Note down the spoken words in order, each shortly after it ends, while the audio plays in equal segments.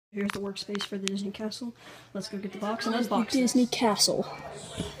Here's the workspace for the Disney Castle. Let's go get the box and unbox it. Disney Castle.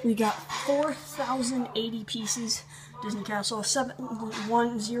 We got 4,080 pieces. Disney Castle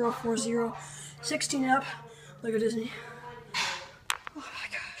 71040. 16 up. Lego Disney. Oh my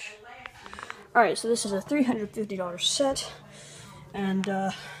gosh. Alright, so this is a $350 set. And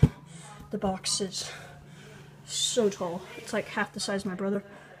the box is so tall. It's like half the size of my brother.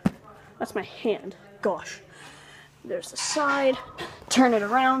 That's my hand. Gosh. There's the side. Turn it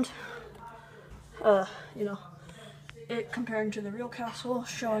around. You know, it comparing to the real castle,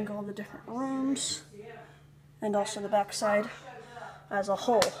 showing all the different rooms, and also the back side as a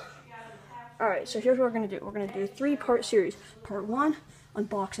whole. Alright, so here's what we're going to do. We're going to do a 3-part series. Part 1,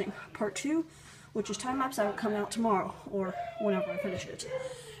 unboxing. Part 2, which is time-lapse, that will come out tomorrow, or whenever I finish it.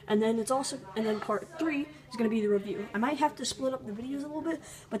 And then part 3 is going to be the review. I might have to split up the videos a little bit,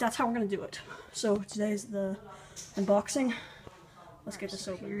 but that's how we're going to do it. So today's the unboxing. Let's get this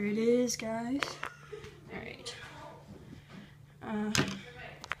open. Here it is, guys. Alright.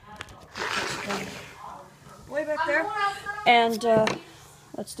 Way back there. And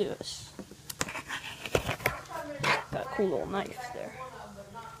let's do this. Got a cool little knife there.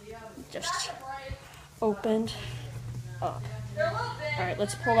 Just opened up. Alright,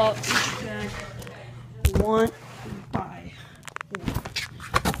 let's pull out each bag one by one.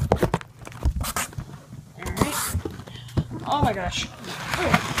 Alright. Oh my gosh.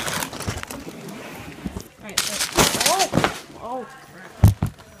 Alright, so oh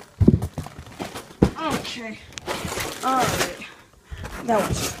crap. Okay. Alright. That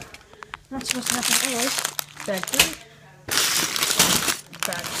was not supposed to happen anyways. Bag 3.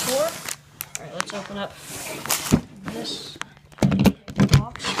 Bag 4. Alright, let's open up this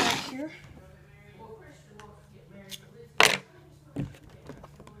box right here.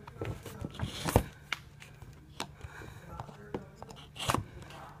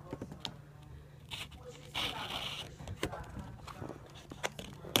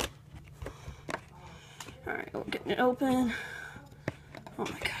 Alright, we're getting it open. Oh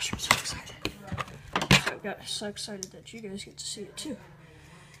my gosh, I'm so excited. I got so excited that you guys get to see it too.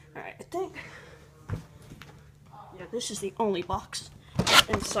 Alright, I think, yeah, this is the only box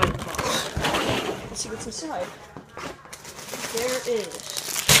inside of the box. Let's see what's inside. There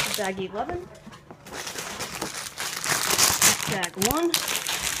is bag 11, bag 1,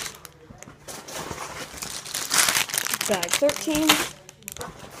 bag 13,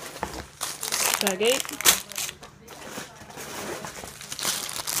 bag 8,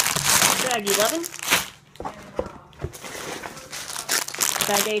 bag 11,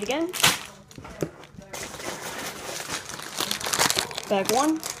 bag 8 again, bag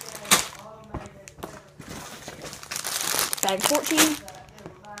 1, bag 14,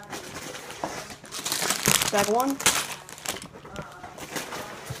 bag 1,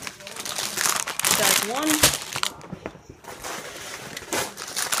 bag 1,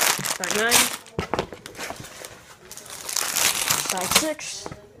 bag 9, bag 6,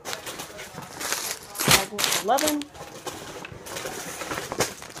 bag 11,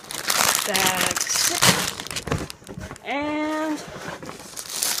 bag 6, and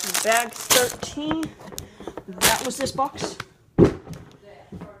bag 13. That was this box.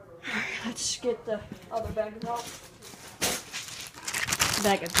 Let's get the other bag out.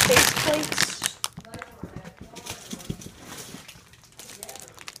 Bag of base plates.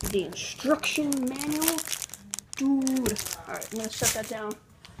 The instruction manual. Dude. Alright, I'm going to set that down.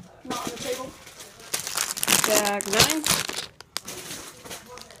 Not on the table. Bag 9.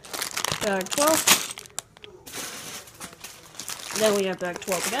 Bag 12. Then we have bag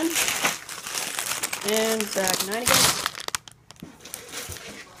 12 again. And bag 9 again.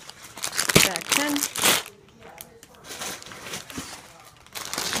 Bag 10.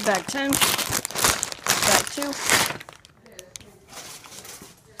 Bag 10. Bag 2.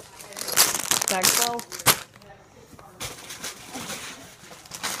 Bag 12.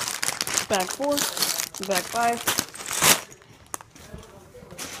 Bag 4. Bag 5.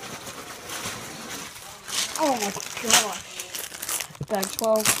 Oh my gosh. Bag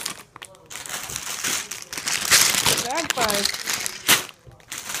 12. Bag 5.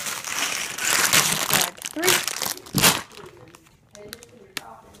 Bag 3.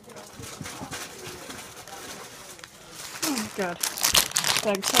 Oh my god.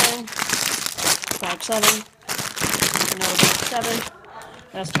 Bag 10. Bag 7. Another bag 7.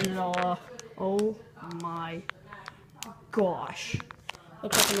 That's turning it all off. Oh my gosh.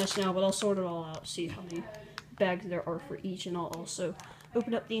 Looks like a mess now, but I'll sort it all out. See how many bags there are for each, and I'll also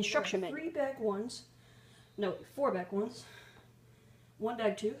open up the instruction manual. 3 bag 1s. No, 4 bag 1s. 1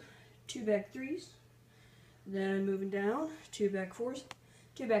 bag 2. 2 bag 3s. Then moving down, 2 bag 4s,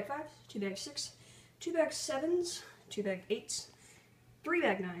 2 bag 5s, 2 bag 6, 2 bag 7s, 2 bag 8s, 3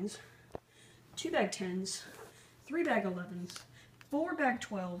 bag 9s, 2 bag 10s, 3 bag 11s, 4 bag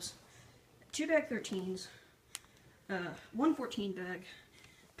 12s, 2 bag 13s, 1 14 bag,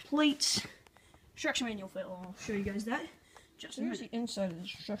 plates, instruction manual fit. I'll show you guys that. Just here's the inside of the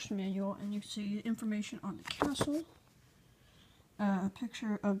instruction manual, and you can see information on the castle, a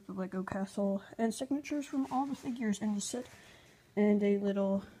picture of the Lego castle, and signatures from all the figures in the set, and a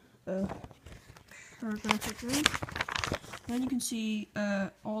little paragraph there. Then you can see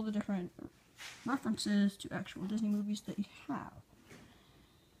all the different references to actual Disney movies that you have.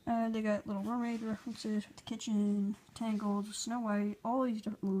 They got Little Mermaid references with the kitchen, Tangled, Snow White, all these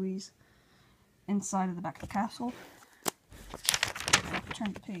different movies inside of the back of the castle.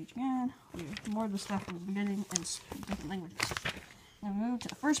 Turn the page again. We have more of the stuff from the beginning in different languages. Now move to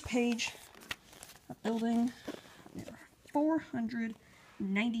the first page of building. There are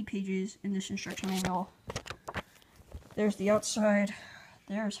 490 pages in this instruction manual. There's the outside.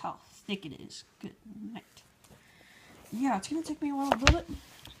 There's how thick it is. Good night. Yeah, it's going to take me a while to build it.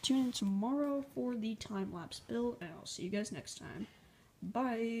 Tune in tomorrow for the time-lapse build, and I'll see you guys next time.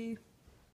 Bye!